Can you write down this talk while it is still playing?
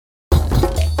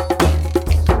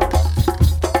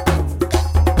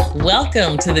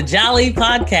Welcome to the Jolly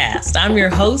Podcast. I'm your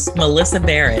host, Melissa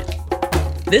Barrett.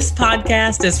 This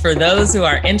podcast is for those who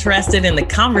are interested in the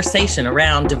conversation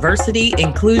around diversity,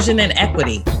 inclusion, and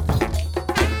equity.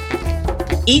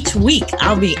 Each week,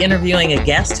 I'll be interviewing a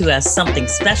guest who has something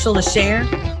special to share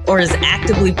or is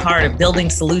actively part of building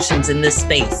solutions in this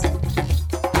space.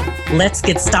 Let's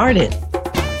get started.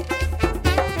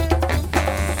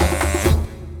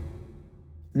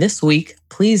 This week,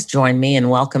 please join me in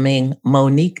welcoming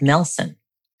Monique Nelson.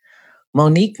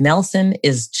 Monique Nelson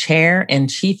is Chair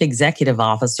and Chief Executive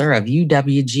Officer of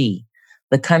UWG,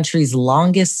 the country's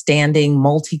longest-standing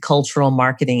multicultural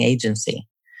marketing agency.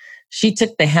 She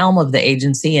took the helm of the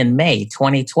agency in May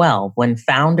 2012 when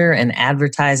founder and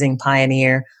advertising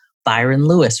pioneer Byron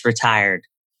Lewis retired.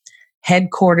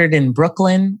 Headquartered in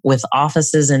Brooklyn with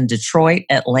offices in Detroit,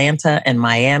 Atlanta, and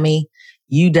Miami,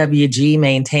 UWG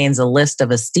maintains a list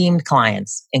of esteemed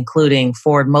clients, including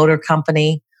Ford Motor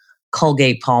Company,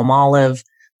 Colgate-Palmolive,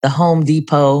 the Home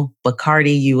Depot,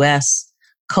 Bacardi US,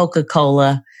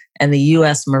 Coca-Cola, and the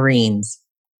U.S. Marines,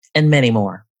 and many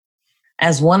more.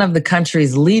 As one of the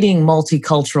country's leading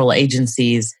multicultural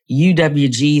agencies,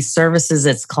 UWG services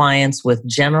its clients with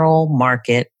general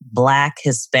market, Black,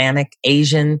 Hispanic,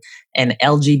 Asian, and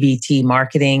LGBT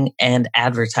marketing and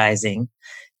advertising,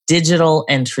 digital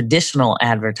and traditional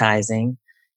advertising,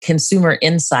 consumer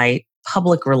insight,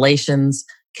 public relations,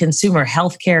 consumer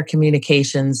healthcare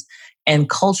communications, and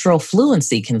cultural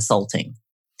fluency consulting.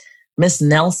 Ms.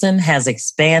 Nelson has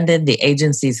expanded the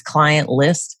agency's client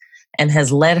list and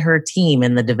has led her team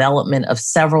in the development of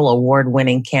several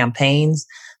award-winning campaigns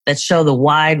that show the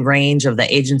wide range of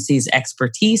the agency's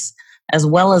expertise, as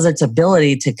well as its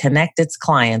ability to connect its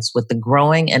clients with the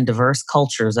growing and diverse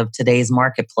cultures of today's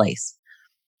marketplace.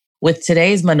 With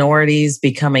today's minorities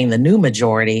becoming the new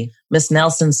majority, Ms.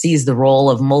 Nelson sees the role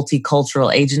of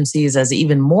multicultural agencies as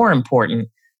even more important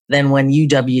than when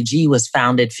UWG was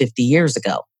founded 50 years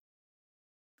ago.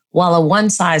 While a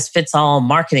one-size-fits-all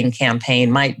marketing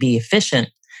campaign might be efficient,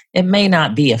 it may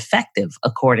not be effective,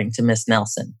 according to Ms.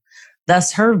 Nelson.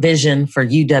 Thus, her vision for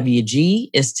UWG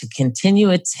is to continue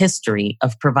its history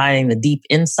of providing the deep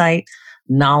insight,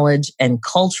 knowledge, and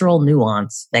cultural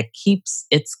nuance that keeps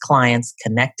its clients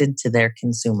connected to their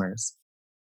consumers.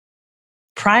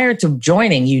 Prior to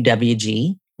joining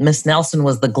UWG, Ms. Nelson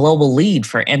was the global lead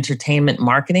for entertainment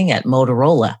marketing at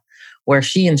Motorola, where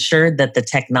she ensured that the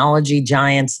technology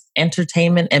giant's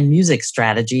entertainment and music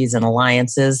strategies and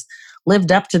alliances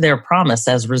lived up to their promise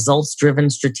as results-driven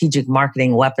strategic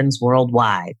marketing weapons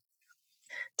worldwide.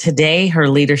 Today, her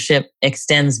leadership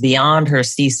extends beyond her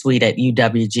C-suite at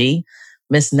UWG.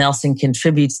 Ms. Nelson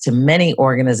contributes to many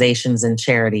organizations and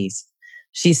charities.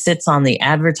 She sits on the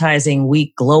Advertising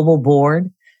Week Global Board,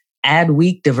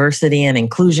 Adweek Diversity and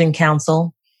Inclusion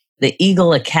Council, the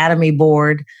Eagle Academy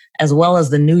Board, as well as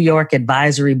the New York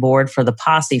Advisory Board for the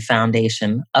Posse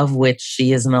Foundation, of which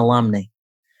she is an alumni.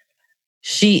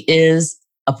 She is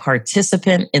a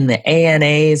participant in the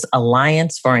ANA's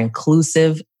Alliance for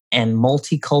Inclusive and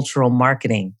Multicultural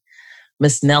Marketing.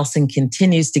 Ms. Nelson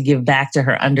continues to give back to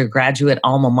her undergraduate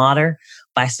alma mater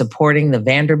by supporting the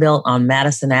Vanderbilt on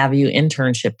Madison Avenue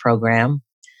internship program.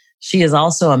 She is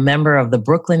also a member of the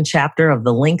Brooklyn chapter of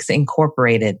the Links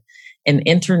Incorporated, an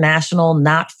international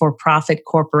not-for-profit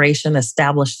corporation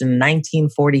established in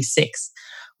 1946,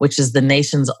 which is the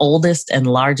nation's oldest and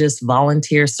largest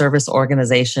volunteer service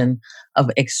organization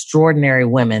of extraordinary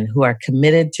women who are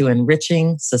committed to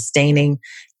enriching, sustaining,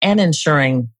 and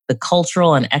ensuring the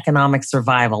cultural and economic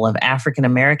survival of African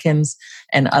Americans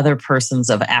and other persons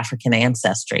of African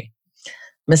ancestry.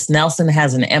 Ms. Nelson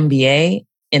has an MBA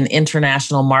in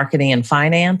International Marketing and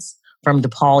Finance from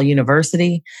DePaul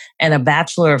University and a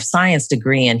Bachelor of Science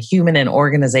degree in Human and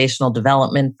Organizational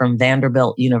Development from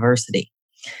Vanderbilt University.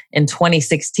 In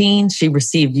 2016, she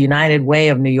received United Way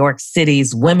of New York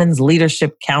City's Women's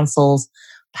Leadership Council's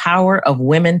Power of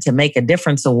Women to Make a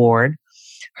Difference Award.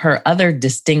 Her other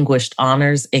distinguished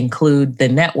honors include the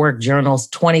Network Journal's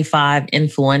 25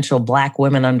 Influential Black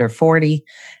Women Under 40,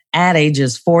 Ad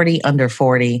Age's 40 Under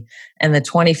 40, and the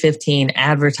 2015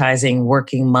 Advertising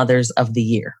Working Mothers of the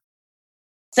Year.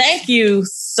 Thank you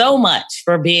so much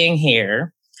for being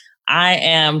here. I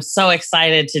am so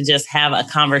excited to just have a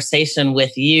conversation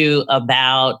with you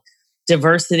about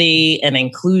diversity and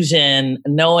inclusion,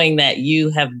 knowing that you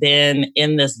have been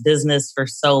in this business for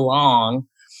so long.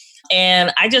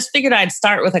 And I just figured I'd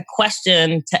start with a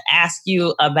question to ask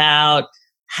you about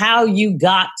how you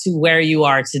got to where you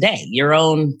are today, your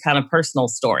own kind of personal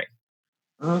story.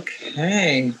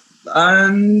 Okay.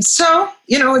 It's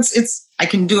I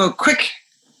can do a quick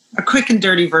and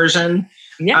dirty version.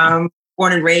 Yeah.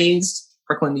 Born and raised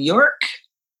Brooklyn, New York.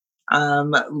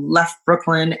 Left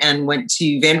Brooklyn and went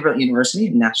to Vanderbilt University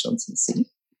in Nashville, Tennessee.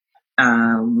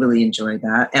 Really enjoyed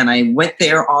that. And I went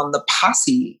there on the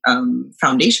Posse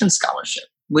Foundation Scholarship,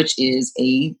 which is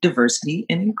a diversity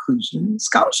and inclusion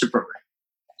scholarship program.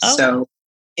 Oh. So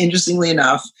interestingly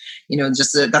enough,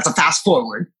 that's a fast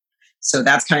forward. So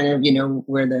that's kind of,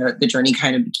 where the journey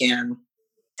kind of began.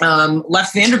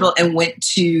 Left Vanderbilt and went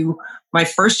to my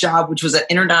first job, which was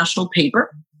at International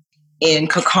Paper in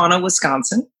Kaukauna,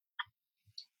 Wisconsin.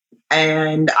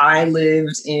 And I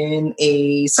lived in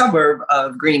a suburb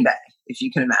of Green Bay, if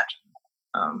you can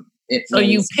imagine.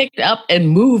 You picked up and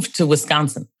moved to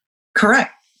Wisconsin?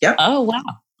 Correct. Yep. Oh, wow.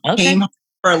 Okay. Came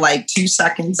for like 2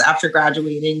 seconds after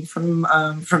graduating from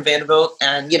Vanderbilt.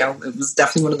 And, it was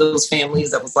definitely one of those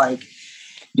families that was like,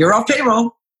 you're off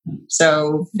payroll,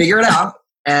 so figure it out.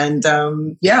 And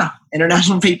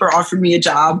International Paper offered me a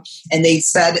job. And they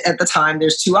said at the time,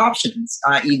 there's two options.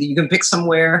 Either you can pick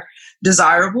somewhere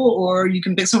desirable or you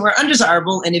can pick somewhere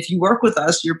undesirable. And if you work with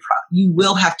us, you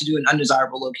will have to do an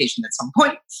undesirable location at some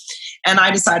point. And I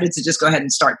decided to just go ahead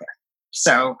and start there.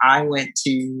 So I went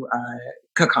to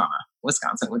Kaukauna,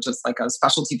 Wisconsin, which is like a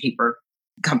specialty paper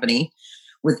company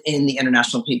within the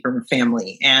International Paper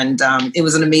family. And it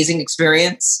was an amazing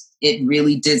experience. It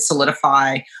really did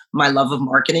solidify my love of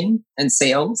marketing and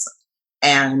sales.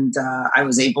 And I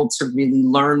was able to really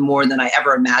learn more than I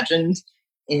ever imagined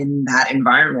in that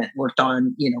environment. Worked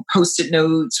on, Post-it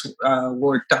notes,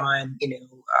 worked on,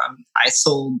 I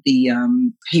sold the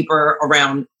paper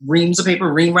around reams of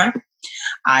paper, ream wrap.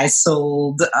 I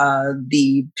sold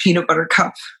the peanut butter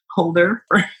cup holder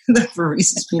for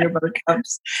Reese's peanut butter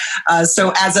cups.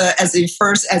 So as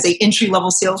a entry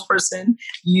level salesperson,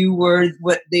 you were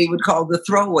what they would call the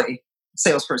throwaway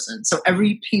salesperson. So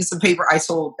every piece of paper I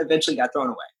sold eventually got thrown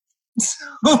away.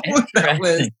 So that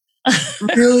was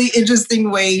a really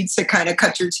interesting way to kind of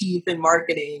cut your teeth in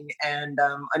marketing and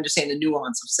understand the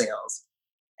nuance of sales.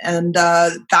 And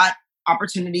that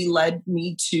opportunity led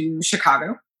me to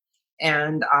Chicago.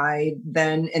 And I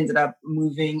then ended up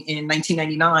moving in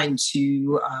 1999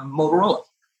 to Motorola.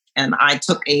 And I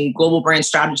took a global brand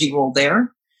strategy role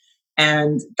there.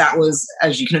 And that was,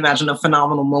 as you can imagine, a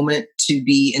phenomenal moment to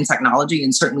be in technology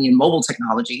and certainly in mobile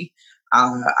technology.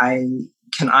 I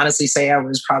can honestly say I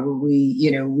was probably,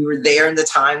 we were there in the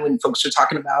time when folks were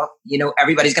talking about,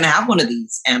 everybody's going to have one of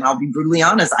these. And I'll be brutally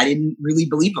honest, I didn't really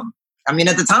believe them. I mean,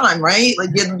 at the time, right? Like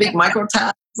you had the big micro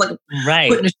tab. Like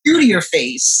putting a shoe to your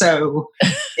face. So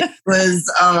it was,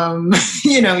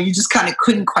 you just kind of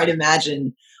couldn't quite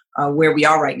imagine where we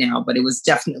are right now, but it was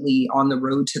definitely on the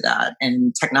road to that.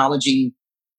 And technology,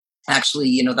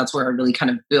 actually, that's where I really kind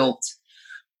of built,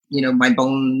 my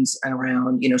bones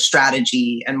around,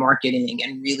 strategy and marketing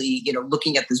and really,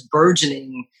 looking at this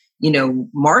burgeoning,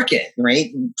 market,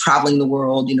 right? Traveling the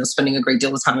world, spending a great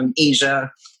deal of time in Asia,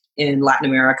 in Latin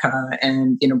America.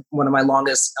 And, one of my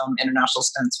longest international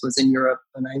stints was in Europe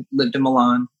when I lived in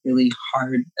Milan. Really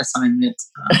hard assignment,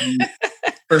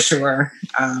 for sure.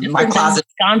 My closet,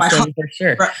 for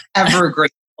sure. Forever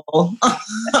grateful.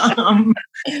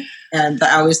 And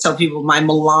I always tell people my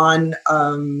Milan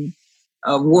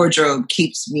wardrobe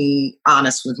keeps me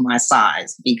honest with my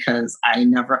size because I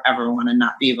never, ever want to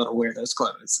not be able to wear those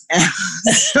clothes.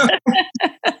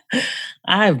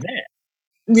 I bet.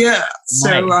 Yeah.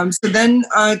 So then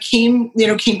came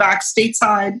back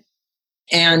stateside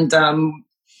and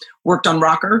worked on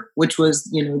Rocker, which was,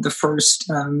 the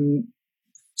first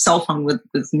cell phone with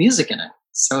music in it.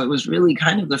 So it was really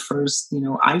kind of the first,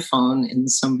 iPhone in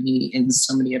so many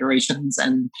iterations.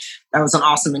 And that was an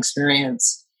awesome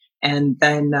experience. And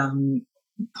then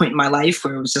point in my life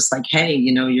where it was just like, hey,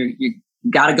 you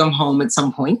got to go home at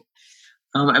some point.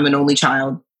 I'm an only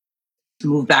child.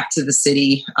 Moved back to the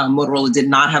city. Motorola did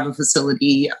not have a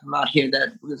facility out here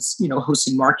that was,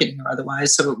 hosting marketing or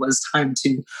otherwise. So it was time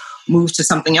to move to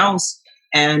something else.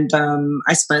 And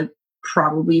I spent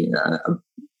probably a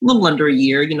little under a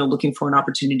year, looking for an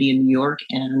opportunity in New York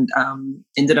and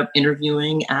ended up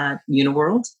interviewing at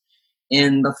Uniworld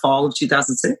in the fall of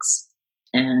 2006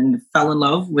 and fell in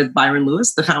love with Byron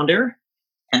Lewis, the founder.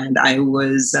 And I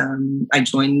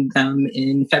joined them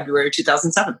in February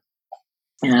 2007.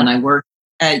 And I worked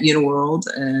at Uniworld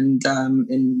and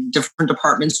in different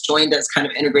departments, joined as kind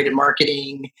of integrated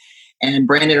marketing and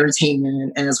brand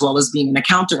entertainment, as well as being an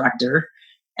account director.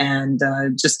 And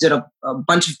just did a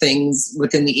bunch of things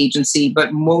within the agency,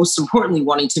 but most importantly,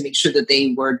 wanting to make sure that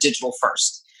they were digital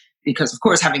first. Because, of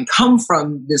course, having come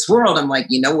from this world, I'm like,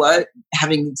 you know what?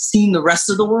 Having seen the rest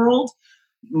of the world,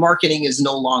 marketing is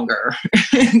no longer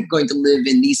going to live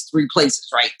in these three places,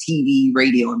 right? TV,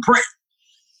 radio, and print.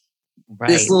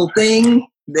 this Right. little thing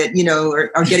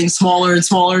that, are getting smaller and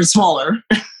smaller and smaller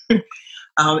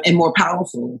and more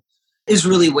powerful is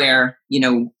really where,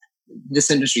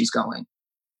 this industry is going.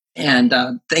 And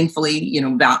thankfully,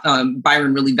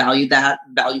 Byron really valued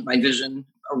my vision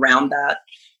around that.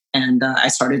 And I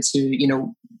started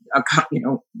to,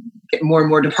 get more and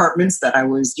more departments that I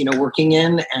was, working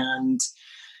in. And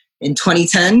in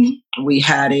 2010, we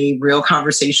had a real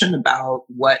conversation about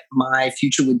what my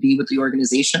future would be with the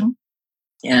organization.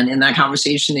 And in that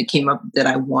conversation, it came up that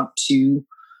I want to,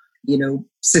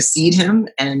 succeed him.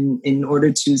 And in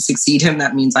order to succeed him,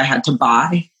 that means I had to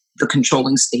buy the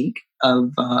controlling stake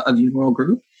of Uniworld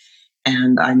Group.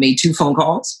 And I made 2 phone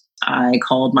calls. I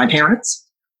called my parents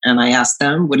and I asked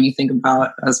them, what do you think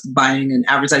about us buying an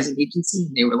advertising agency?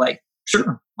 And they were like,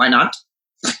 sure, why not?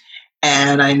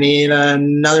 And I made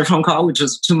another phone call, which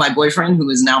was to my boyfriend, who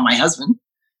is now my husband.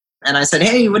 And I said,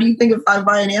 hey, what do you think if I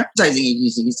buy an advertising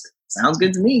agency? He said, sounds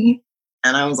good to me.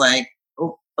 And I was like,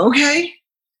 oh, okay.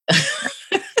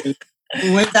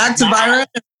 Went back to Byron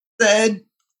and said,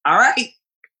 all right,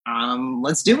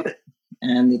 let's do it.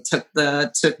 And it took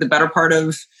the better part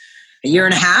of a year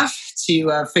and a half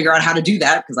to figure out how to do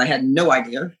that, because I had no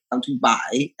idea how to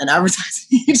buy an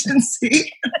advertising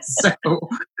agency. So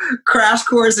crash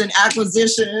course in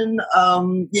acquisition,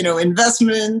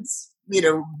 investments,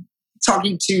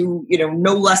 talking to,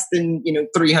 no less than,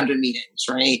 300 meetings,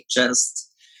 right? Just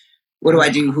what do I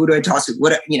do? Who do I talk to?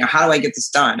 How do I get this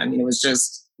done? I mean, it was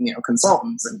just,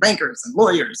 consultants and bankers and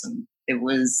lawyers, and it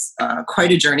was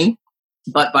quite a journey.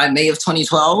 But by May of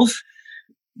 2012,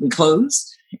 we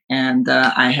closed. And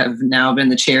I have now been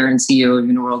the chair and CEO of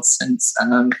Uniworld since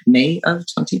May of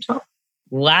 2012.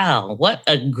 Wow, what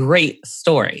a great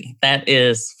story. That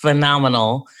is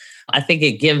phenomenal. I think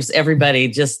it gives everybody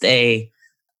just a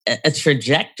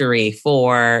trajectory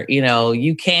for,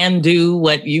 you can do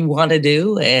what you want to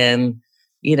do. And,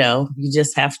 you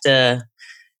just have to,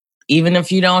 even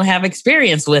if you don't have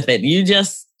experience with it, you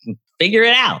just figure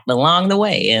it out along the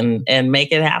way and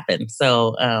make it happen.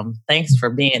 So thanks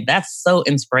for that's so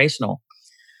inspirational.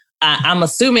 I'm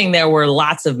assuming there were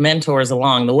lots of mentors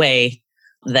along the way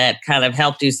that kind of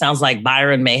helped you. Sounds like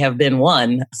Byron may have been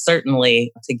one,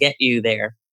 certainly, to get you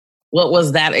there. What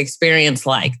was that experience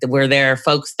like? Were there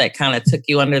folks that kind of took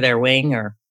you under their wing,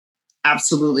 or?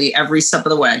 Absolutely. Every step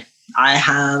of the way. I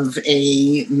have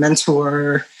a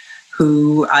mentor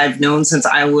who I've known since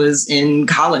I was in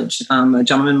college, a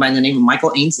gentleman by the name of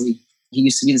Michael Ainsley. He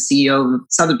used to be the CEO of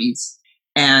Sotheby's.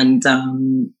 And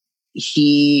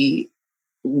he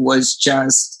was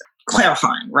just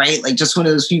clarifying, right? Like just one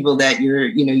of those people that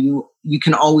you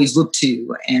can always look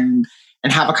to and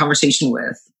have a conversation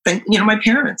with. My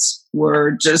parents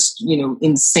were just,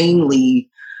 insanely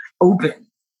open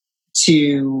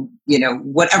to,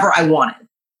 whatever I wanted.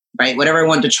 Right. Whatever I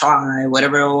wanted to try,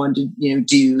 whatever I wanted to,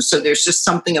 do. So there's just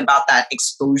something about that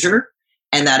exposure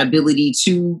and that ability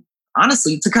to,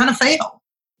 honestly, to kind of fail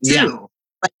too. Yeah.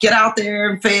 Like get out there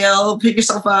and fail, pick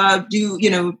yourself up, do,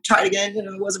 try it again.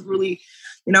 It wasn't really,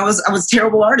 I was a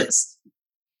terrible artist,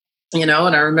 and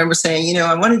I remember saying,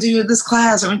 I want to do this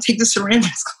class. I want to take the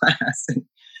ceramics class. And,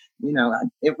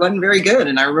 it wasn't very good.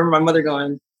 And I remember my mother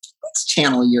going, let's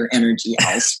channel your energy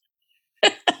elsewhere.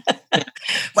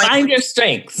 Find your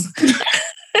strengths.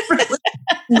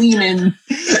 Lean in.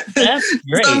 That's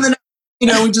great.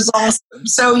 Which is awesome.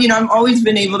 So, I've always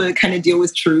been able to kind of deal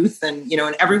with truth. And,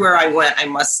 and everywhere I went, I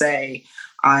must say,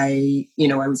 I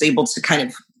was able to kind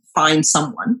of find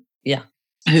someone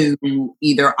who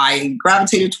either I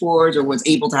gravitated towards or was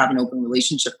able to have an open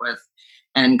relationship with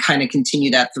and kind of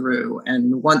continue that through.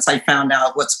 And once I found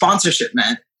out what sponsorship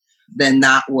meant, then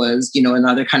that was,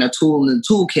 another kind of tool in the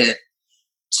toolkit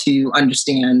to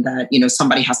understand that,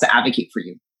 somebody has to advocate for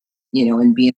you,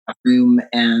 and be in that room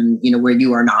and, where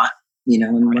you are not,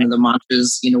 and one of the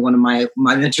mantras, one of my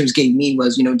mentors gave me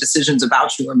was, decisions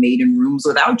about you are made in rooms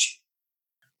without you.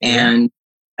 And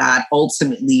that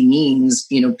ultimately means,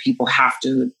 people have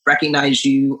to recognize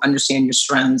you, understand your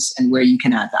strengths and where you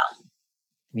can add value.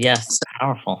 Yes. So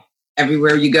powerful.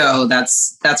 Everywhere you go,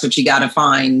 that's what you got to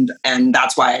find. And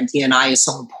that's why D&I is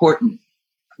so important.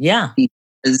 Yeah.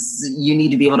 Is you need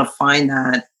to be able to find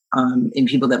that in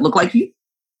people that look like you,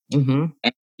 and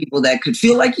people that could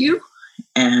feel like you,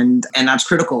 and that's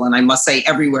critical. And I must say,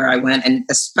 everywhere I went, and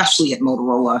especially at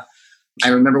Motorola, I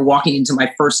remember walking into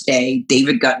my first day.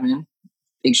 David Gutman,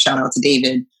 big shout out to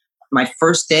David. My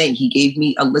first day, he gave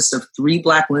me a list of 3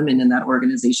 Black women in that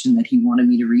organization that he wanted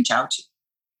me to reach out to.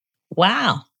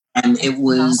 Wow! And it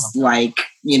was like,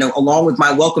 along with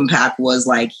my welcome pack was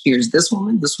like, here's this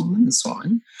woman, this woman, this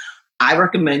woman. I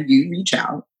recommend you reach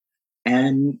out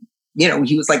and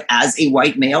he was like, as a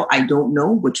white male, I don't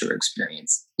know what your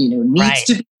experience, needs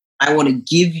to be. I want to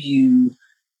give you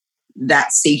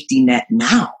that safety net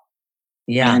now.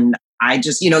 Yeah. And I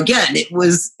just, again,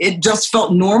 it just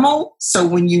felt normal. So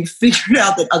when you figured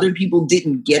out that other people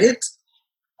didn't get it,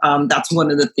 that's one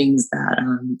of the things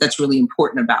that's really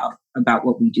important about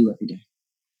what we do every day.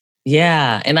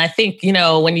 Yeah. And I think,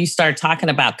 when you start talking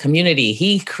about community,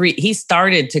 he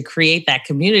started to create that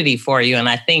community for you. And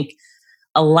I think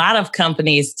a lot of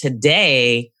companies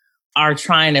today are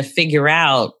trying to figure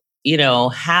out,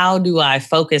 how do I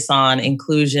focus on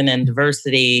inclusion and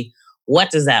diversity? What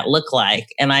does that look like?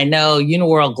 And I know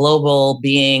Uniworld Global,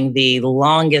 being the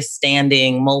longest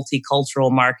standing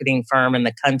multicultural marketing firm in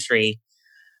the country,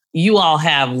 you all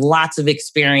have lots of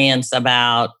experience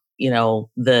about,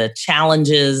 the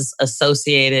challenges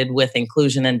associated with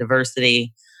inclusion and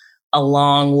diversity,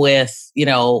 along with,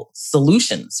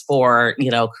 solutions for,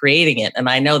 creating it. And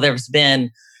I know there's been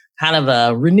kind of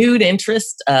a renewed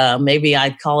interest, maybe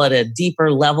I'd call it a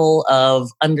deeper level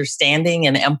of understanding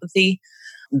and empathy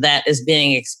that is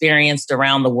being experienced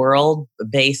around the world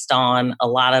based on a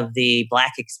lot of the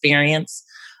Black experience,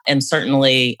 and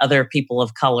certainly other people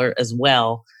of color as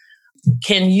well.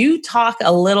 Can you talk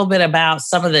a little bit about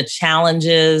some of the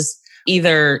challenges,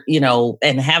 either,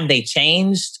 and have they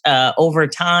changed over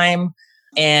time?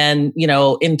 And,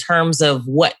 in terms of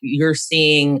what you're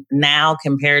seeing now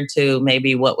compared to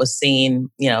maybe what was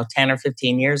seen, 10 or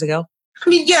 15 years ago? I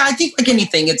mean, yeah, I think like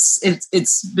anything,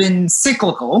 it's been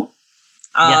cyclical.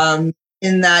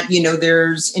 In that,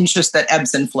 there's interest that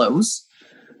ebbs and flows.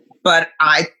 But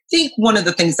I think one of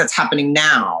the things that's happening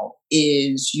now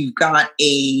is you've got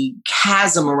a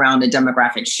chasm around a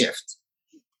demographic shift.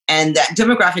 And that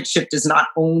demographic shift is not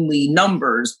only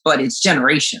numbers, but it's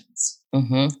generations.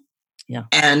 Mm-hmm. Yeah.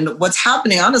 And what's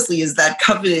happening, honestly, is that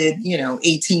coveted,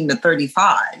 18 to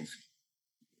 35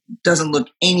 doesn't look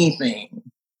anything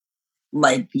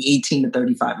like the 18 to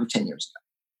 35 of 10 years ago.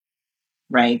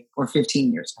 Right? Or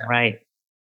 15 years ago. Right.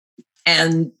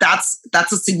 And that's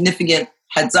a significant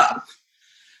heads up.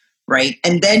 Right.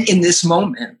 And then in this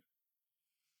moment,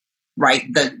 right,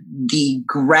 the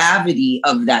gravity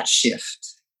of that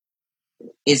shift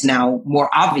is now more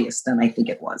obvious than I think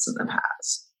it was in the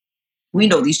past. We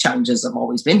know these challenges have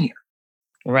always been here.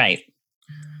 Right.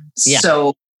 Yeah.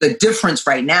 So the difference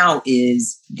right now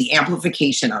is the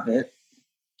amplification of it.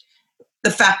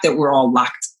 The fact that we're all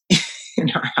locked in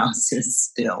our houses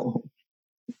still.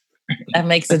 That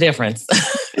makes a difference.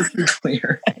 It's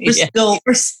clear.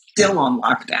 We're still on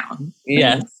lockdown.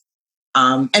 Yes.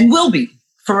 And will be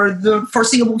for the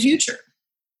foreseeable future.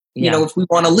 Yeah. If we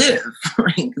want to live,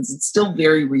 right? Because it's still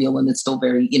very real, and it's still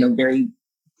very,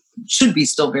 should be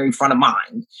still very front of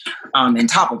mind, and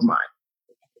top of mind.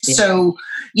 Yeah. So,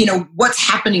 what's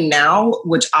happening now,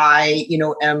 which I,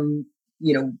 am,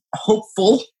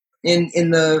 hopeful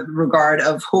in the regard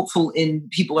of hopeful in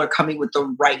people are coming with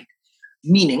the right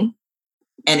meaning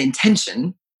and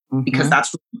intention, because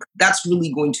that's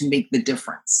really going to make the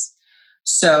difference.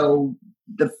 So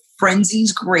the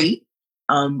frenzy's great,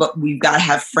 but we've got to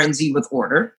have frenzy with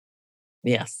order.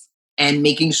 Yes. And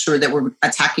making sure that we're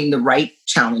attacking the right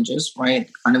challenges, right?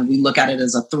 I know we look at it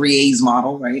as a 3 A's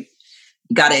model, right?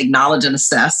 You got to acknowledge and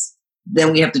assess.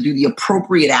 Then we have to do the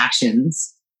appropriate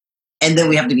actions. And then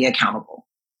we have to be accountable.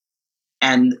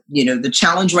 And, the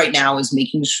challenge right now is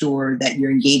making sure that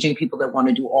you're engaging people that want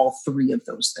to do all three of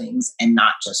those things and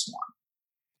not just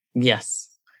one. Yes,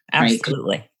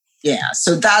 absolutely. Right? Yeah.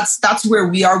 So that's where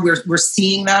we are. We're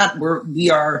seeing that.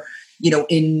 We are,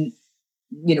 in,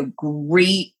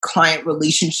 great client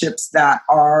relationships that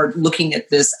are looking at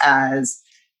this as,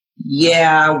 we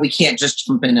can't just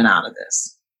jump in and out of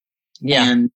this. Yeah.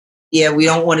 And we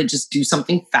don't want to just do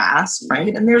something fast,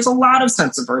 right? And there's a lot of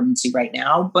sense of urgency right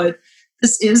now, but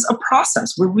this is a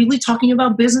process. We're really talking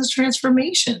about business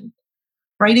transformation,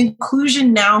 right?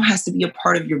 Inclusion now has to be a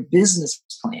part of your business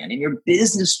plan and your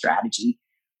business strategy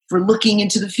for looking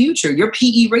into the future. Your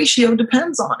PE ratio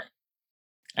depends on it.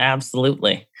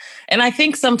 Absolutely. And I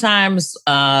think sometimes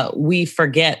we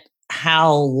forget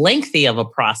how lengthy of a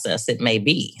process it may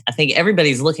be. I think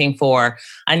everybody's looking for,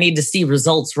 I need to see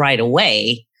results right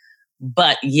away,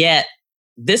 but yet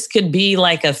this could be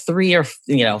like a 3 or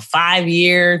 5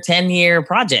 year, 10-year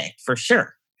project for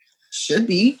sure. Should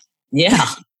be. Yeah.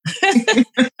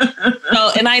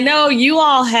 And I know you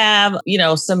all have,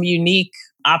 some unique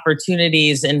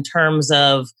opportunities in terms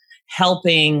of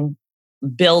helping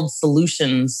build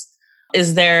solutions.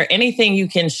 Is there anything you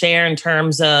can share in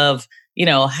terms of,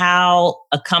 how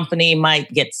a company might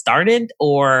get started,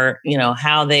 or,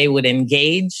 how they would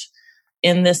engage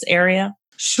in this area?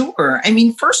 Sure. I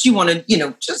mean, first you want to,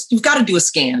 you've got to do a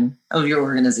scan of your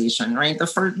organization, right? The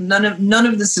first, none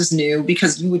of this is new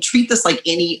because you would treat this like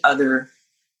any other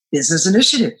business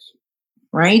initiative,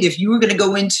 right? If you were going to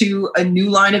go into a new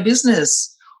line of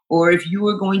business or if you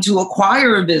were going to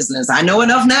acquire a business, I know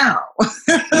enough now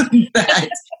that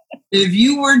if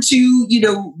you were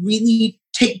to, really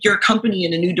take your company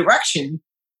in a new direction,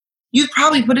 you'd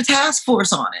probably put a task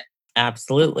force on it.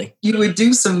 Absolutely. You would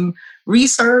do some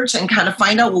research and kind of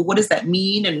find out, well, what does that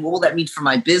mean? And what will that mean for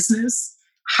my business?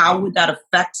 How would that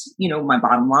affect, my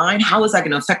bottom line? How is that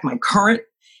going to affect my current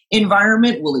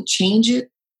environment? Will it change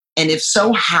it? And if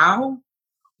so, how?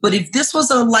 But if this was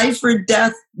a life or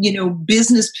death,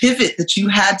 business pivot that you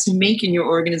had to make in your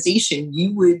organization,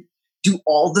 you would do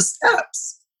all the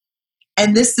steps.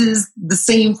 And this is the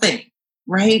same thing,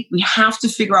 right? We have to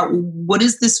figure out, what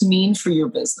does this mean for your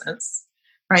business?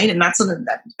 Right. And that's,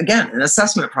 again, an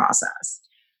assessment process.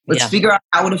 Let's figure out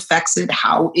how it affects it,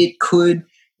 how it could,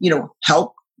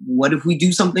 help. What if we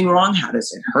do something wrong? How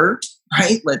does it hurt?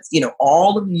 Right. Let's,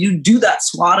 all of you do that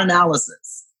SWOT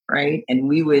analysis. Right. And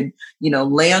we would,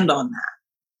 land on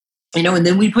that, and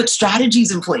then we put strategies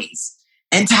in place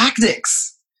and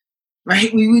tactics.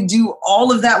 Right. We would do all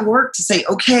of that work to say,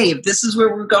 okay, if this is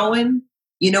where we're going,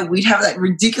 we'd have that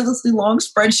ridiculously long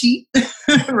spreadsheet.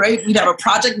 Right. We'd have a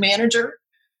project manager.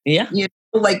 Yeah.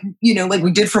 Like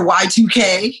we did for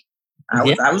Y2K.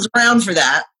 I was around for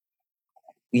that.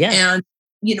 Yeah. And,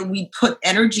 we put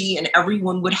energy and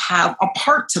everyone would have a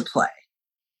part to play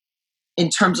in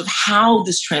terms of how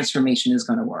this transformation is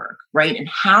going to work, right? And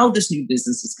how this new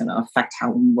business is going to affect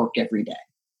how we work every day.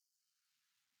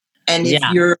 And if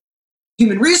your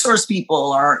human resource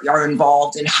people are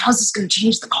involved in how's this going to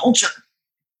change the culture?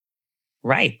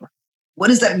 Right. What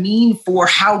does that mean for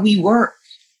how we work?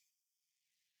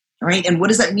 Right. And what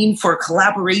does that mean for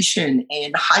collaboration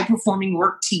and high performing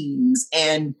work teams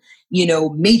and,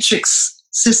 matrix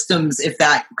systems if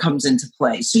that comes into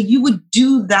play? So you would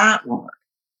do that work.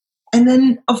 And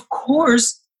then, of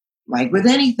course, like with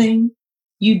anything,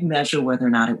 you'd measure whether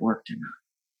or not it worked or not,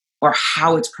 or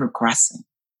how it's progressing,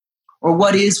 or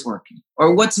what is working,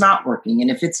 or what's not working.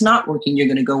 And if it's not working, you're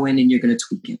going to go in and you're going to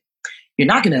tweak it. You're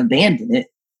not going to abandon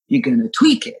it. You're going to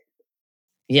tweak it.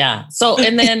 Yeah. So,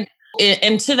 and then...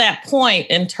 And to that point,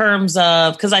 in terms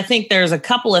of, because I think there's a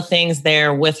couple of things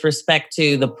there with respect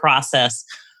to the process,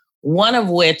 one of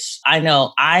which I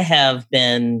know I have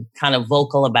been kind of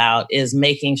vocal about is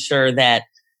making sure that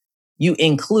you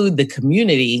include the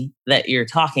community that you're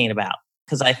talking about.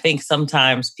 Because I think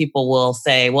sometimes people will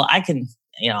say, well, I can,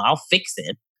 I'll fix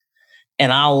it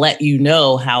and I'll let you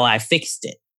know how I fixed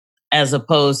it, as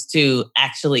opposed to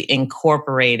actually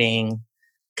incorporating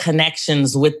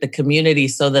connections with the community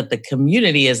so that the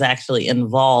community is actually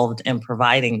involved in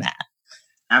providing that.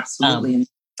 Absolutely. And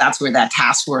that's where that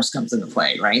task force comes into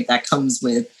play, right? That comes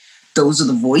with, those are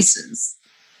the voices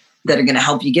that are going to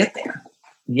help you get there.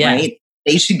 Yeah. Right?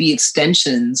 They should be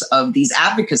extensions of these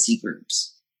advocacy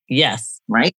groups. Yes.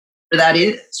 Right? That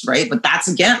is, right? But that's,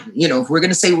 again, if we're going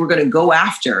to say we're going to go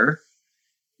after,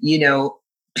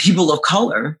 people of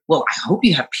color, well, I hope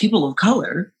you have people of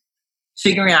color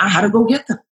figuring out how to go get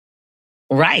them.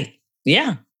 Right.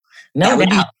 Yeah. No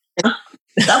doubt. That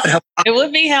would help. It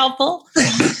would be helpful.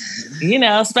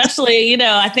 Especially,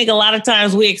 I think a lot of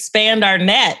times we expand our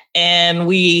net and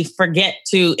we forget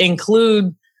to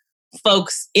include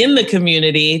folks in the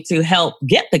community to help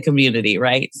get the community,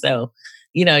 right? So,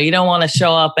 you don't want to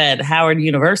show up at Howard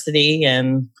University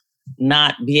and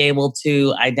not be able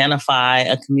to identify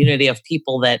a community of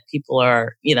people that people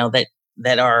are,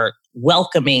 that are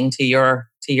welcoming to your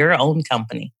own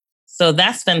company. So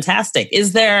that's fantastic.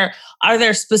 Are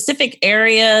there specific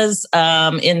areas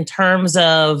in terms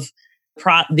of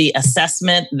the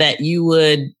assessment that you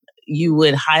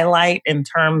would highlight in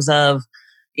terms of,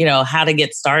 how to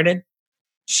get started?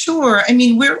 Sure. I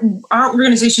mean, our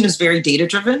organization is very data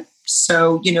driven.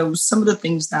 So, some of the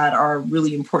things that are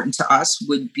really important to us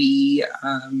would be,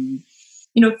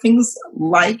 things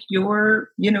like your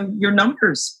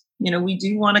numbers. We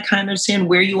do want to kind of understand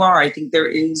where you are. I think there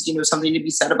is, something to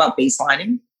be said about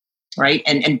baselining, right?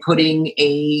 And putting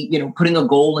a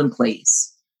goal in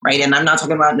place, right? And I'm not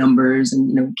talking about numbers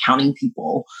and, counting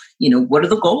people. What are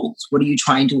the goals? What are you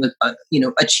trying to,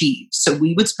 achieve? So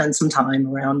we would spend some time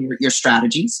around your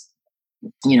strategies,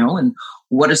 and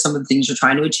what are some of the things you're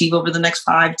trying to achieve over the next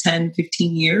 5, 10,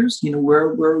 15 years?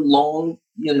 We're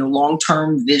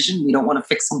long-term vision. We don't want to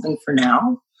fix something for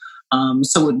now.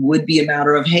 So it would be a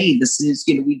matter of, hey, this is,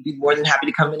 we'd be more than happy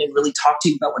to come in and really talk to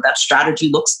you about what that strategy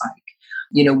looks like.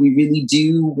 We really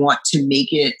do want to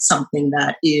make it something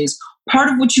that is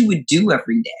part of what you would do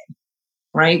every day.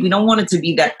 right? We don't want it to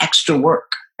be that extra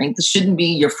work, right? This shouldn't be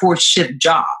your fourth shift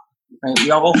job, right?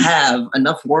 We all have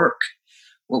enough work.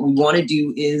 What we want to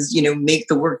do is, make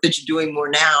the work that you're doing more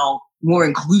now more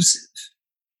inclusive,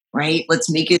 right? Let's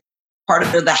make it part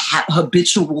of the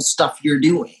habitual stuff you're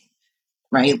doing,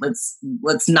 right? Let's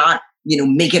not,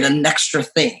 make it an extra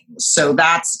thing. So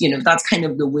that's kind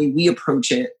of the way we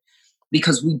approach it,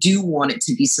 because we do want it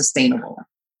to be sustainable.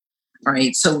 All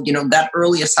right. So, that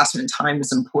early assessment time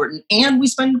is important. And we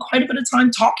spend quite a bit of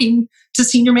time talking to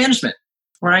senior management,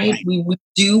 right? We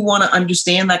do want to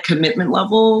understand that commitment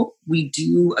level. We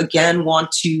do, again,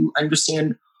 want to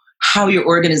understand how your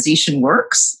organization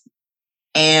works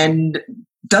and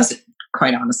does it,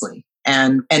 quite honestly.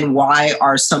 And why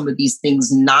are some of these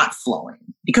things not flowing?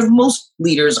 Because most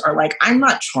leaders are like, I'm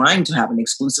not trying to have an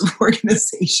exclusive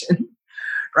organization,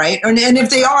 right? And if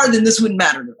they are, then this wouldn't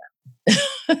matter to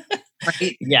them.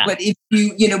 Right? Yeah. But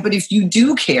if you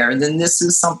do care, then this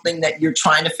is something that you're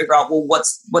trying to figure out, well,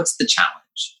 what's the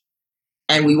challenge?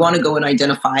 And we want to go and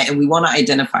identify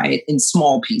it in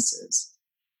small pieces.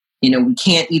 We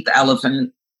can't eat the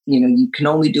elephant. You can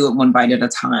only do it one bite at a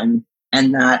time.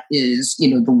 And that is,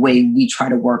 the way we try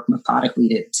to work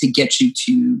methodically to get you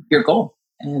to your goal.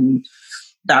 And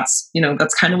that's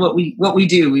kind of what we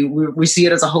do. We see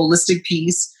it as a holistic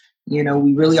piece. We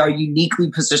really are uniquely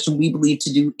positioned, we believe,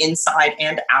 to do inside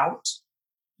and out,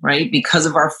 right? Because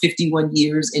of our 51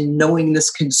 years in knowing this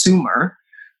consumer,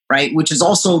 right? Which is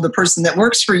also the person that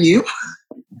works for you.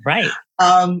 Right.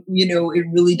 It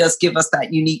really does give us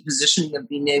that unique positioning of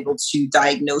being able to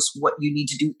diagnose what you need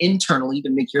to do internally to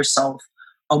make yourself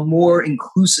a more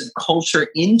inclusive culture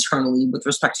internally with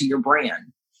respect to your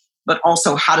brand. But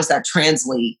also, how does that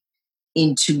translate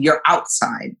into your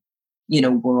outside,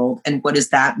 world? And what does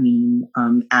that mean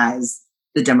as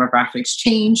the demographics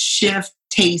change, shift,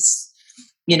 tastes,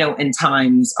 and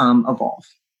times evolve?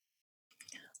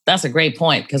 That's a great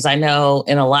point, because I know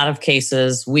in a lot of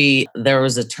cases, there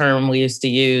was a term we used to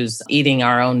use, eating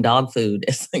our own dog food.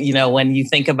 When you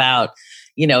think about,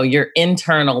 your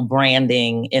internal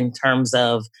branding in terms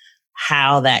of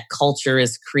how that culture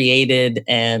is created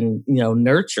and,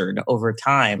 nurtured over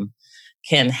time,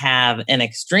 can have an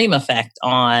extreme effect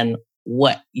on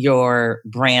what your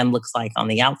brand looks like on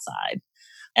the outside,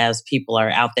 as people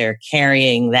are out there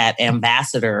carrying that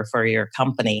ambassador for your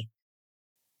company.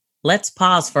 Let's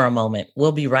pause for a moment.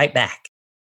 We'll be right back.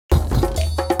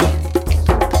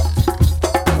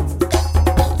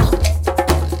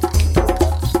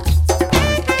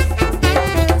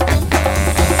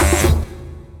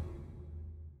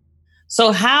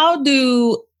 So how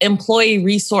do employee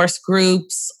resource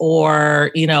groups or,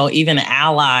 even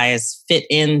allies fit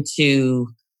into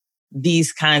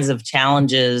these kinds of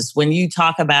challenges when you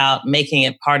talk about making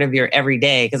it part of your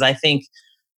everyday? Because I think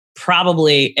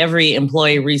probably every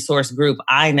employee resource group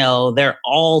I know, they're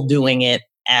all doing it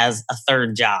as a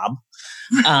third job.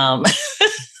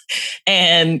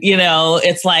 And,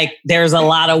 it's like there's a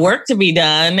lot of work to be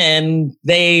done, and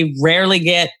they rarely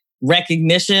get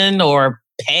recognition or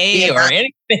pay or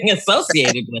anything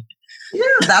associated with it.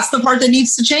 Yeah, that's the part that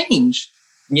needs to change.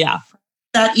 Yeah.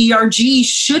 That ERG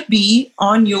should be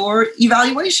on your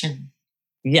evaluation.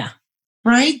 Yeah.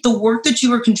 Right? The work that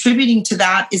you are contributing to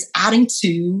that is adding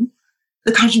to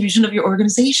the contribution of your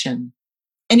organization.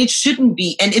 And it shouldn't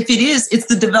be. And if it is, it's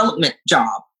the development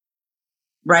job,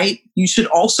 right? You should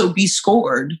also be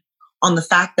scored on the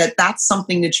fact that that's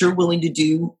something that you're willing to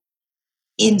do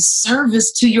in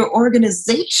service to your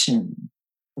organization.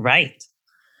 Right.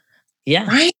 Yeah.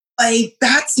 Right? Like,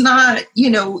 that's not,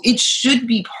 it should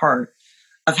be part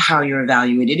of how you're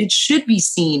evaluated. It should be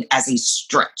seen as a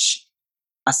stretch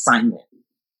assignment.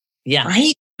 Yeah.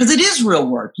 Right? Because it is real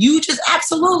work. You just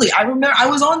absolutely. I remember I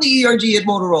was on the ERG at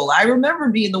Motorola. I remember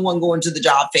being the one going to the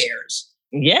job fairs.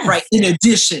 Yes. Right. In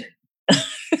addition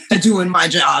to doing my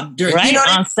job during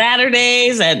on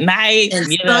Saturdays at night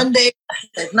and Sundays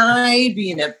at night,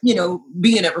 being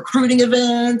at recruiting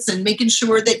events and making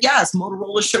sure that, yes,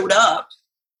 Motorola showed up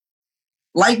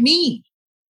like me.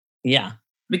 Yeah.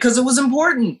 Because it was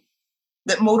important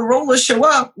that Motorola show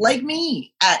up like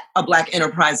me at a Black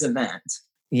Enterprise event.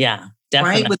 Yeah,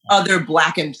 definitely. Right? With other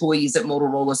Black employees at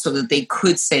Motorola, so that they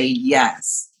could say,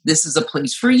 yes, this is a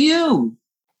place for you.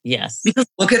 Yes. Because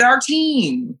look at our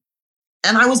team.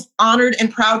 And I was honored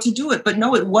and proud to do it. But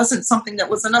no, it wasn't something that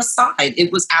was an aside.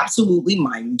 It was absolutely,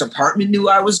 my department knew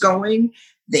I was going.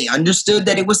 They understood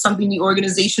that it was something the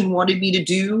organization wanted me to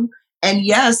do. And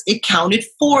yes, it counted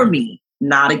for me,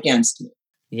 not against me.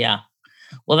 Yeah.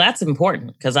 Well, that's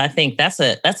important, because I think that's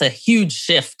a huge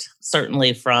shift,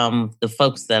 certainly from the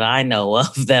folks that I know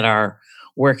of that are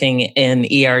working in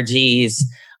ERGs.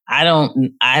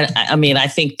 I mean, I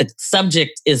think the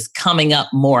subject is coming up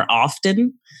more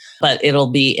often, but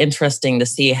it'll be interesting to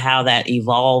see how that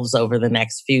evolves over the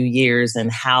next few years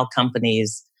and how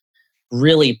companies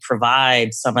really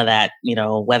provide some of that,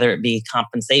 whether it be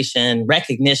compensation,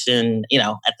 recognition,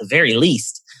 at the very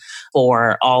least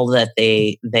for all that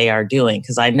they are doing.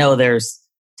 Because I know there's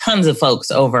tons of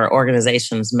folks over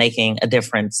organizations making a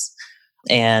difference.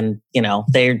 And,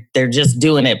 they're just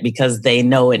doing it because they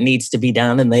know it needs to be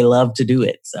done and they love to do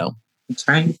it. So that's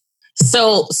right.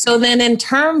 So then in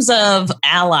terms of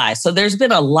allies, so there's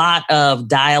been a lot of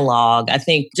dialogue. I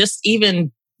think just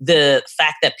even the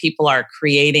fact that people are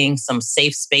creating some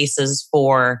safe spaces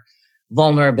for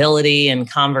vulnerability and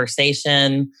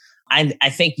conversation. I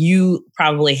think you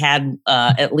probably had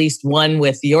at least one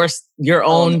with your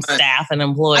own staff and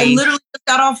employees. I literally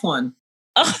got off one.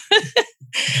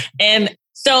 And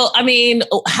so, I mean,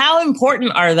 how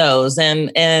important are those?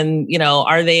 And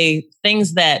are they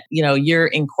things that, you're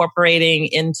incorporating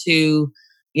into,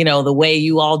 the way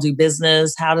you all do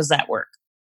business? How does that work?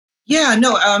 Yeah,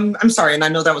 no, I'm sorry. And I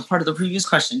know that was part of the previous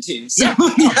question too. So yeah,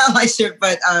 allyship,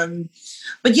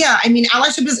 but yeah, I mean,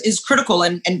 allyship is critical.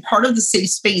 And part of the safe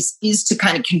space is to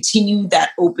kind of continue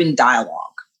that open dialogue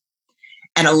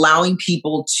and allowing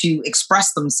people to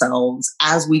express themselves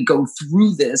as we go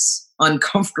through this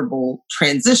uncomfortable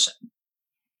transition.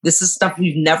 This is stuff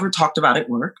we've never talked about at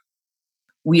work.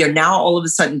 We are now all of a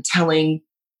sudden telling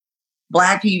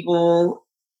Black people,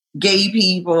 gay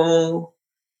people,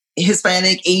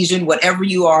 Hispanic, Asian, whatever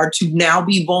you are, to now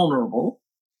be vulnerable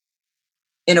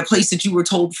in a place that you were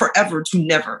told forever to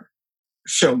never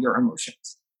show your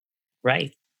emotions.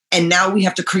 Right. And now we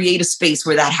have to create a space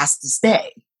where that has to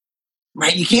stay.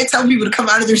 Right? You can't tell people to come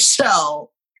out of their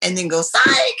shell and then go,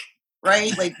 psych,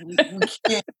 right? Like we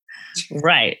can't.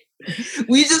 Right.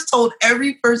 We just told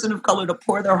every person of color to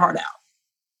pour their heart out.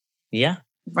 Yeah.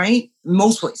 Right?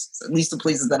 Most places, at least the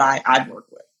places that I've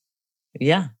worked with.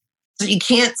 Yeah. So you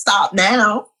can't stop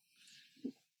now.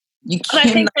 But I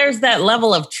think there's that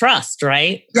level of trust,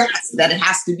 right? Yes, that it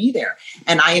has to be there.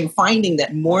 And I am finding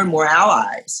that more and more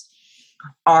allies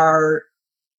are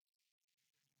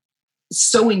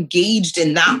so engaged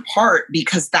in that part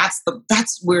because that's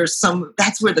where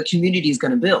the community is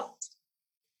going to build,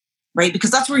 right?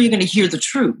 Because that's where you're going to hear the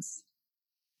truth.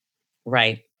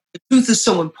 Right. The truth is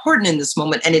so important in this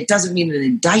moment, and it doesn't mean an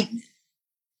indictment,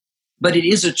 but it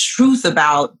is a truth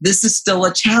about this is still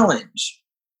a challenge.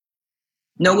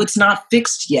 No, it's not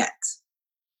fixed yet.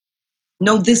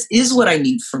 No, this is what I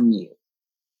need from you.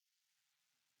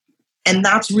 And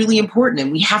that's really important.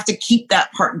 And we have to keep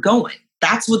that part going.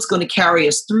 That's what's going to carry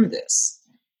us through this,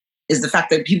 is the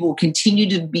fact that people will continue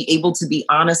to be able to be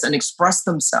honest and express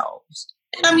themselves.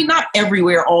 And I mean, not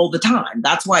everywhere all the time.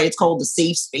 That's why it's called a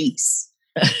safe space.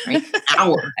 Right?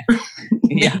 Hour.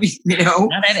 Yeah. Maybe,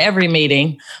 Not at every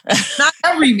meeting. Not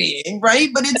every meeting, right?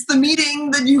 But it's the meeting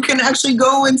that you can actually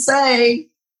go and say,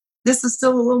 this is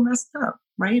still a little messed up,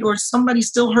 right? Or somebody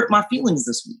still hurt my feelings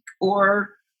this week, or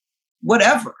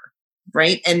whatever,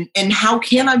 right? And how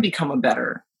can I become a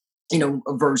better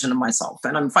a version of myself?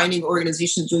 And I'm finding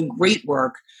organizations doing great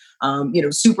work.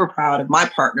 Super proud of my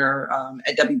partner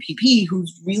at WPP,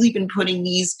 who's really been putting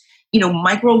these,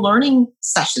 micro learning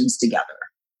sessions together.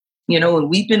 And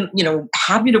we've been,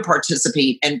 happy to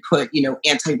participate and put,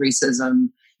 anti-racism,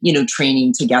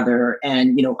 training together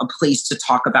and, a place to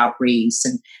talk about race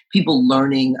and people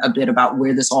learning a bit about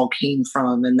where this all came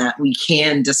from and that we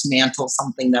can dismantle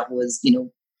something that was,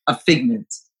 a figment,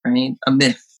 right? A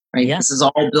myth. Right? Yeah. This is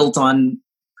all built on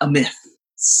a myth.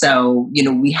 So,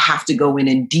 we have to go in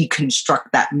and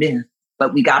deconstruct that myth,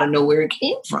 but we got to know where it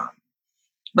came from.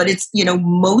 But it's,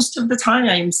 most of the time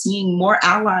I am seeing more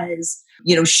allies,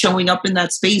 showing up in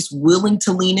that space, willing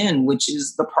to lean in, which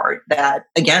is the part that,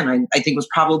 again, I think was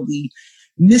probably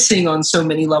missing on so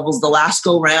many levels the last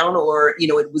go round, or,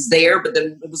 it was there, but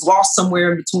then it was lost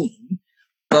somewhere in between.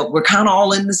 But we're kind of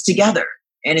all in this together.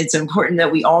 And it's important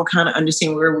that we all kind of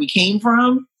understand where we came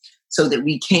from, so that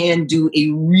we can do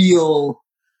a real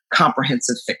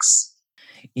comprehensive fix.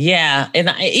 Yeah. And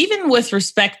even with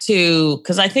respect to,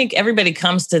 because I think everybody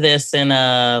comes to this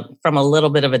from a little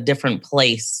bit of a different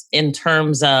place in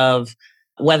terms of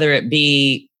whether it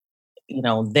be,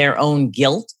 their own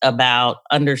guilt about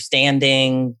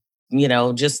understanding,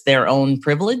 just their own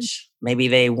privilege. Maybe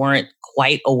they weren't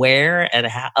quite aware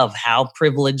of how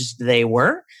privileged they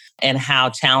were and how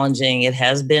challenging it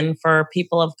has been for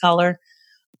people of color.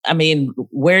 I mean,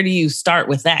 where do you start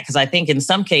with that? Because I think in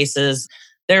some cases,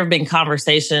 there have been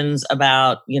conversations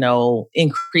about,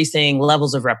 increasing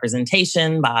levels of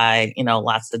representation by,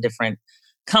 lots of different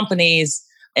companies.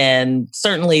 And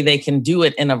certainly they can do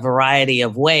it in a variety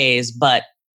of ways, but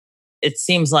it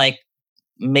seems like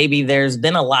maybe there's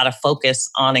been a lot of focus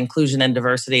on inclusion and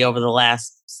diversity over the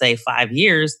last, say, 5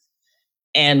 years,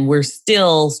 and we're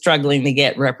still struggling to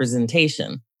get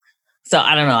representation. So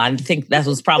I don't know. I think that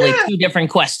was probably two different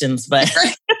questions, but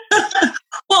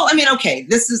well, I mean, okay,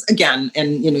 this is again,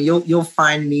 and you'll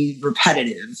find me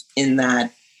repetitive in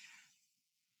that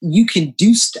you can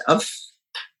do stuff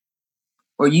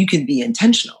or you can be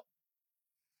intentional.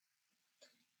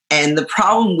 And the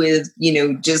problem with,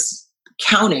 just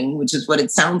counting, which is what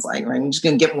it sounds like, right? I'm just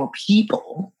going to get more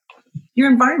people. Your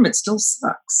environment still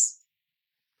sucks.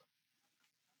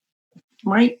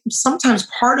 Right? Sometimes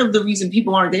part of the reason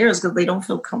people aren't there is because they don't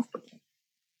feel comfortable.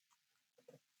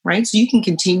 Right? So you can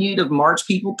continue to march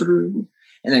people through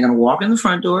and they're going to walk in the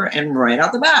front door and right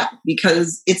out the back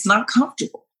because it's not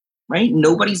comfortable. Right?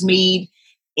 Nobody's made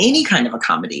any kind of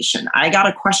accommodation. I got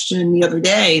a question the other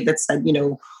day that said,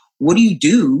 what do you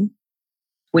do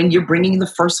when you're bringing the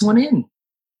first one in?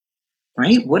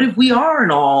 Right? What if we are in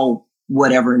all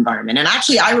whatever environment? And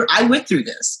actually, I went through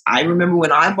this. I remember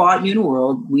when I bought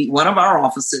Uniworld, one of our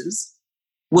offices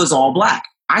was all Black.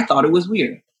 I thought it was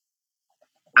weird.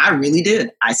 I really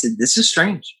did. I said, this is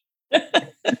strange.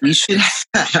 We should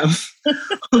have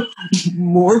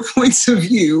more points of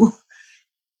view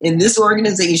in this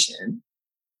organization.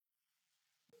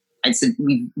 I said,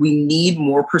 we need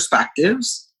more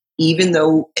perspectives, even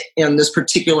though in this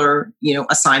particular,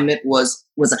 assignment was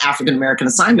an African-American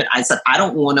assignment. I said, I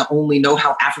don't want to only know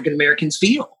how African-Americans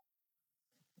feel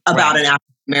about an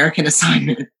African-American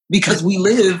assignment because we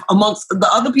live amongst the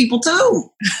other people too.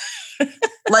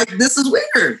 Like, this is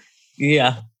weird.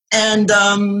 Yeah. And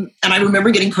I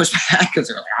remember getting pushed back because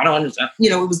they're like, I don't understand.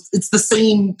 It's the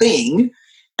same thing.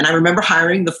 And I remember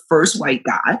hiring the first white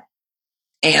guy.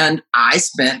 And I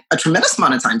spent a tremendous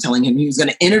amount of time telling him he was going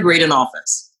to integrate an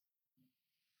office.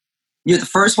 You're the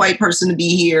first white person to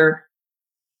be here.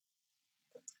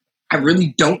 I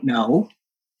really don't know.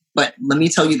 But let me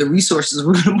tell you the resources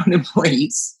we're going to put in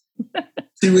place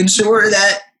to ensure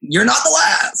that you're not the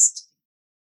last.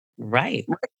 Right.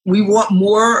 We want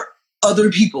more other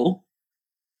people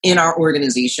in our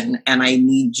organization, and I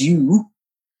need you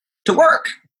to work.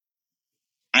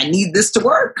 I need this to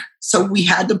work. So we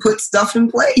had to put stuff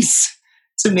in place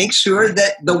to make sure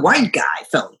that the white guy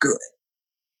felt good.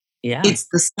 Yeah. It's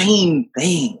the same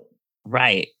thing.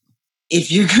 Right.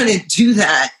 If you're going to do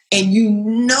that and you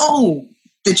know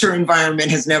that your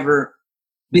environment has never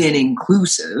been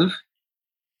inclusive,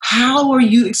 how are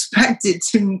you expected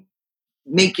to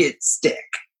make it stick?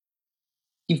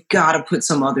 You've got to put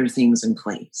some other things in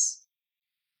place,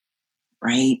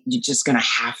 right? You're just going to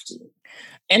have to.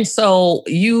 And so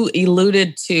you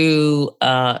alluded to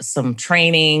some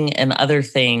training and other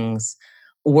things.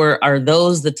 Are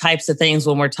those the types of things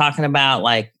when we're talking about,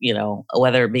 like,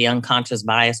 whether it be unconscious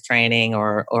bias training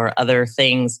or other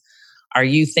things? Are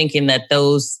you thinking that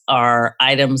those are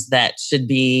items that should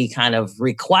be kind of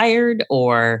required,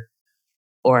 or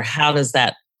how does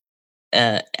that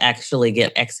actually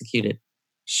get executed?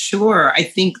 Sure. I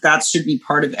think that should be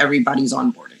part of everybody's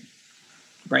onboarding.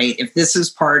 Right. If this is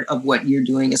part of what you're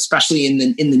doing, especially in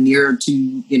the near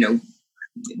to,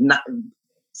 not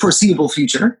foreseeable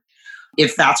future,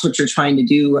 if that's what you're trying to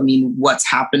do, I mean, what's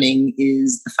happening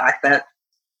is the fact that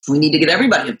we need to get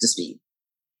everybody up to speed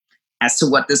as to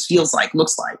what this feels like,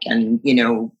 looks like. And,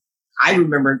 I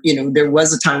remember, there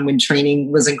was a time when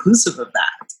training was inclusive of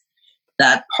that.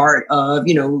 That part of,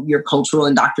 your cultural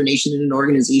indoctrination in an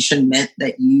organization meant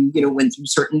that you, went through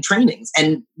certain trainings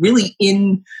and really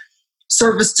in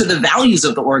service to the values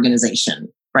of the organization,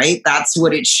 right? That's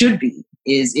what it should be,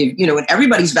 is if, and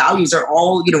everybody's values are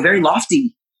all, very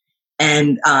lofty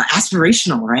and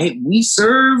aspirational, right? We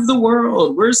serve the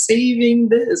world. We're saving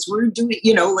this. We're doing,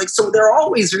 so they're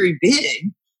always very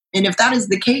big. And if that is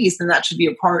the case, then that should be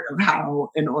a part of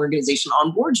how an organization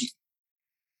onboards you.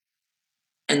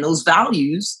 And those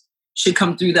values should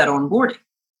come through that onboarding.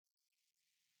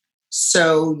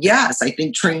 So yes, I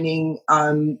think training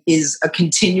is a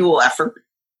continual effort.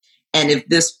 And if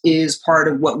this is part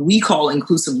of what we call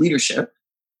inclusive leadership,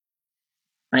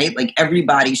 right? Like,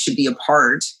 everybody should be a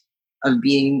part of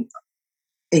being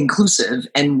inclusive.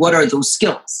 And what are those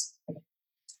skills?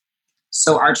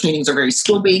 So our trainings are very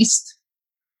skill-based,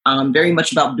 very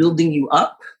much about building you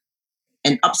up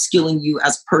and upskilling you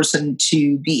as a person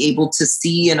to be able to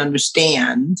see and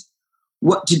understand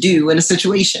what to do in a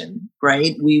situation,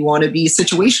 right? We want to be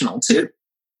situational too,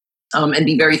 and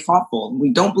be very thoughtful.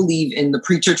 We don't believe in the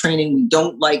preacher training. We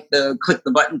don't like the click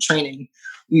the button training.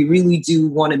 We really do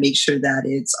want to make sure that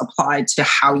it's applied to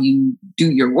how you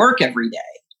do your work every day.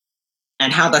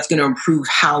 and how that's going to improve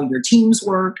how your teams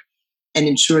work and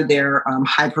ensure they're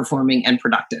high performing and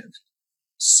productive.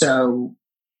 So,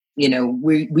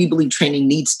 we believe training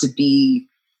needs to be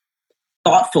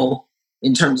thoughtful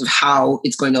in terms of how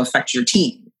it's going to affect your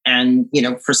team. And,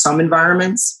 for some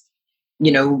environments,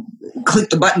 click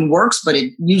the button works, but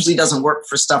it usually doesn't work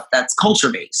for stuff that's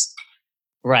culture based.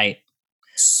 Right.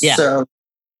 Yeah. So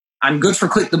I'm good for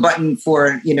click the button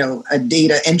for, a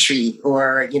data entry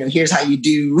or, here's how you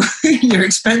do your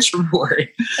expense report.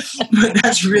 But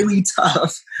that's really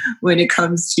tough when it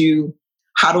comes to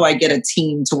how do I get a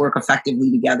team to work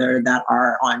effectively together that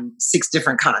are on 6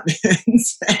 different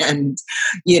continents and,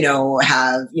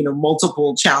 have,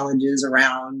 multiple challenges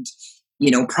around,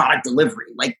 product delivery.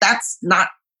 Like that's not,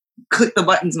 click the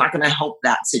button's not going to help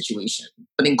that situation,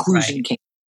 but inclusion can.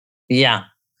 Yeah.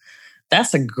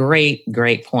 That's a great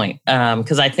point.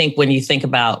 Because I think when you think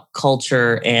about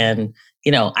culture and,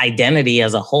 identity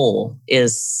as a whole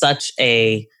is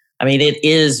it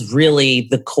is really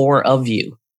the core of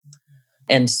you.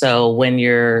 And so when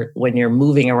you're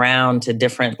moving around to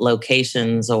different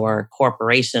locations or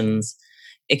corporations,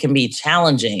 it can be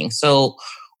challenging. So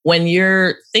when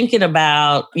you're thinking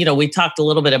about, we talked a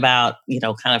little bit about,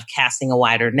 kind of casting a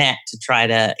wider net to try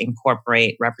to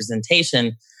incorporate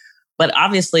representation. But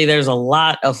obviously, there's a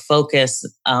lot of focus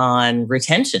on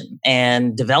retention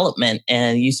and development.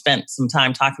 And you spent some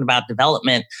time talking about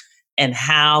development and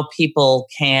how people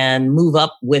can move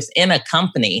up within a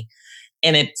company.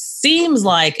 And it seems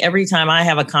like every time I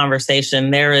have a conversation,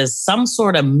 there is some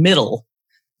sort of middle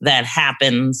that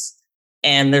happens.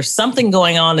 And there's something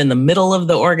going on in the middle of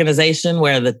the organization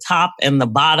where the top and the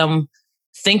bottom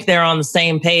think they're on the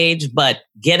same page, but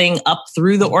getting up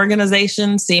through the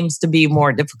organization seems to be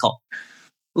more difficult.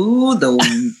 Ooh,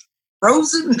 the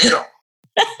frozen middle.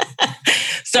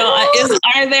 So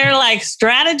are there like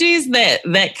strategies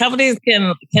that companies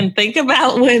can think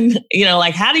about when,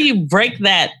 how do you break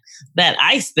that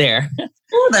ice there?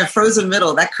 Ooh, that frozen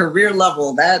middle, that career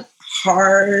level, that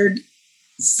hard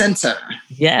center.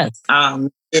 Yes.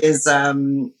 Is a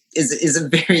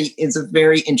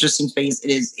very interesting phase. It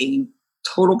is a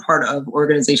total part of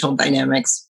organizational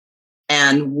dynamics.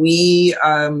 And we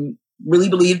really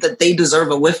believe that they deserve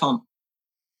a WIFM,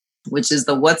 which is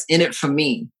the what's in it for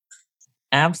me.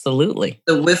 Absolutely.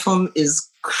 The WIFM is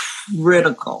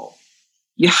critical.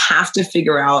 You have to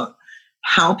figure out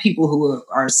how people who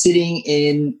are sitting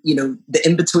in, the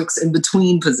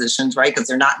in-between positions, right? Because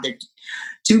they're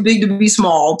too big to be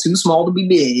small, too small to be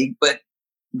big, but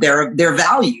they're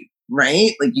valued,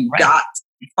 right? Like you've got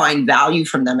to find value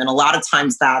from them. And a lot of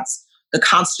times that's the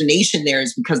consternation there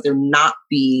is because they're not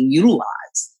being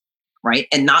utilized, right?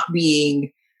 And not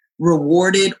being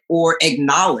rewarded or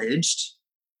acknowledged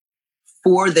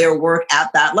for their work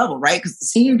at that level, right? Because the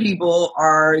senior people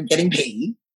are getting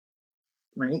paid,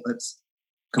 right? Let's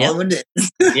call them it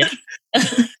is.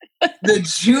 The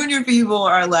junior people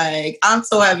are like, I'm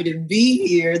so happy to be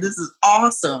here. This is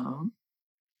awesome.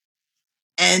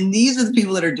 And these are the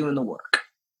people that are doing the work.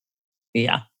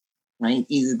 Yeah. Right?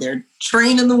 Either they're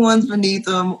training the ones beneath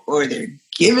them or they're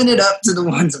giving it up to the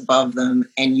ones above them.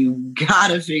 And you got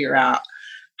to figure out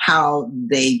how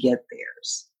they get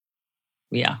theirs.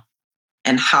 Yeah.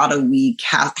 And how do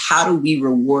we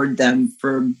reward them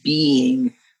for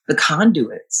being the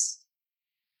conduits?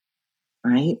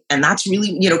 Right. And that's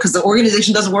really, because the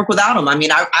organization doesn't work without them. I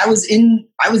mean, I was in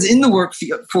the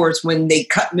workforce when they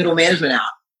cut middle management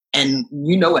out, and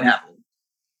you know what happened.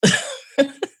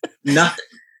 Nothing.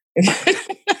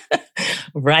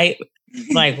 Right.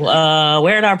 Like,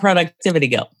 where'd our productivity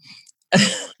go?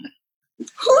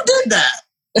 Who did that?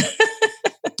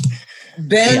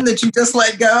 Ben, that you just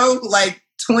let go, like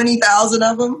 20,000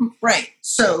 of them. Right.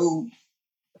 So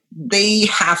they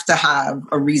have to have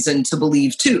a reason to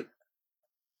believe too.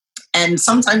 And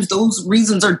sometimes those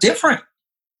reasons are different.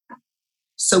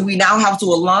 So we now have to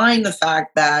align the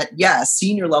fact that, yes,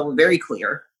 senior level, very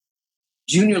clear.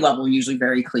 Junior level, usually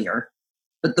very clear.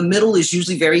 But the middle is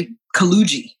usually very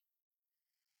kludgy.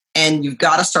 And you've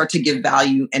got to start to give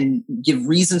value and give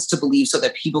reasons to believe so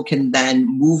that people can then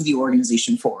move the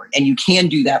organization forward. And you can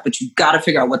do that, but you've got to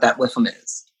figure out what that WIFM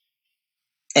is.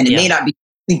 And it may not be what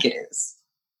you think it is.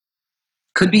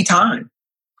 Could be time.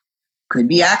 Could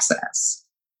be access.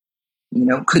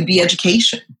 Could be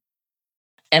education.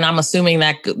 And I'm assuming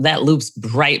that loops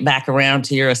right back around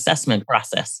to your assessment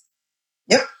process.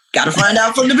 Yep. Got to find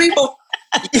out from the people.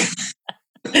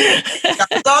 Got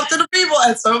to talk to the people.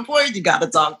 At some point, you got to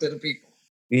talk to the people.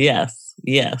 Yes.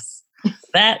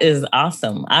 That is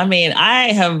awesome. I mean,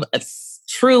 I have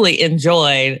truly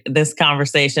enjoyed this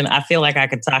conversation. I feel like I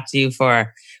could talk to you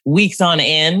for weeks on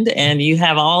end, and you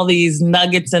have all these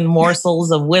nuggets and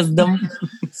morsels of wisdom.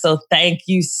 So thank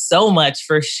you so much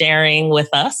for sharing with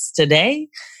us today.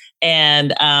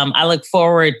 And I look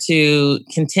forward to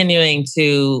continuing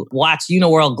to watch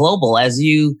Uniworld Global as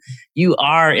you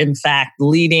are, in fact,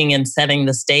 leading and setting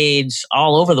the stage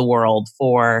all over the world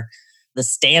for the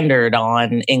standard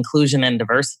on inclusion and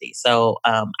diversity. So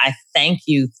I thank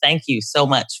you so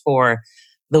much for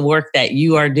the work that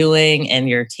you are doing and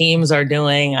your teams are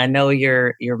doing. I know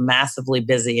you're massively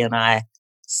busy, and I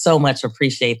so much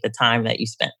appreciate the time that you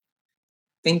spent.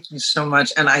 Thank you so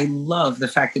much. And I love the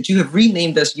fact that you have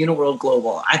renamed us Uniworld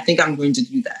Global. I think I'm going to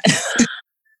do that.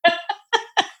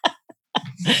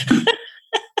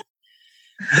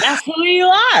 That's who you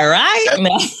are, right?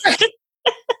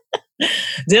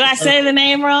 Did I say the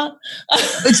name wrong?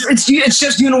 It's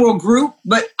just Uniworld Group,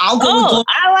 but I'll go with Global.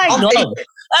 I like Global.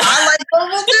 I like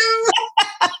Global too.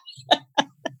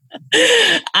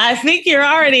 I think you're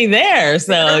already there.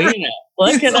 So,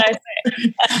 what can I say?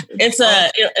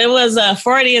 It was a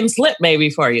Freudian slip maybe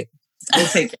for you. We'll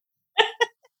take it.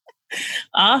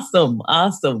 Awesome.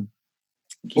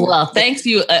 Well, thank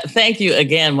you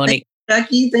again, Monique.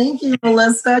 Becky, thank you,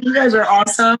 Melissa. You guys are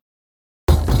awesome.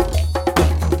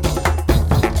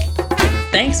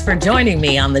 Thanks for joining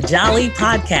me on the Jolly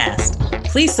Podcast.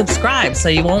 Please subscribe so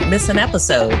you won't miss an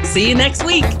episode. See you next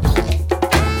week.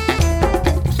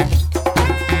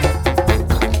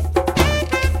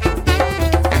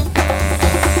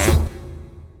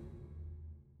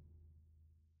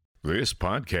 This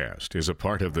podcast is a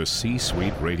part of the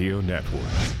C-Suite Radio Network.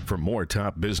 For more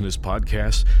top business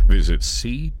podcasts, visit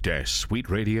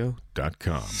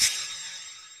c-suiteradio.com.